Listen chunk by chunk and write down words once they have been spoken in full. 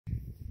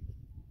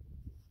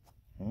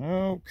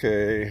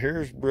Okay,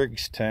 here's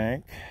Briggs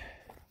tank.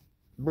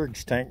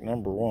 Briggs tank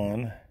number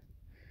 1.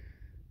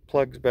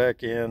 Plugs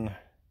back in.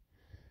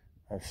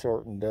 I've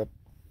shortened up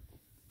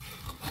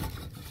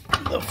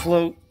the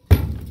float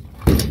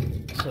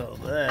so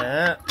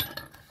that,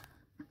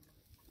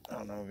 I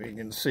don't know if you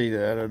can see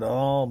that at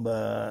all,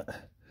 but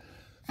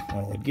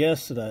I would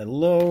guess that I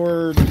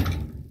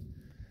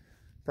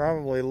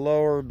probably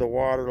lowered the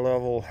water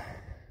level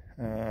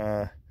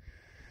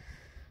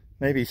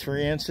maybe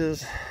 3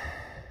 inches,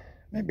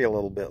 maybe a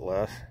little bit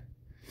less,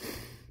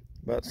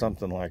 but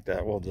something like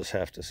that. We'll just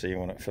have to see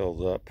when it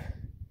fills up.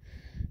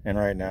 And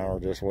right now we're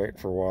just waiting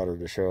for water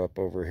to show up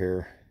over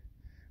here.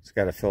 It's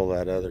got to fill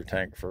that other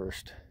tank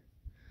first.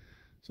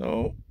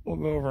 So we'll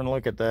go over and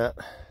look at that.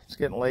 It's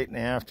getting late in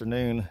the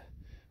afternoon.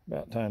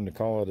 About time to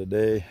call it a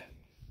day.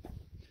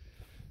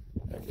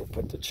 I go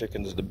put the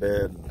chickens to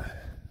bed and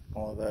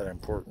all of that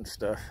important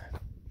stuff.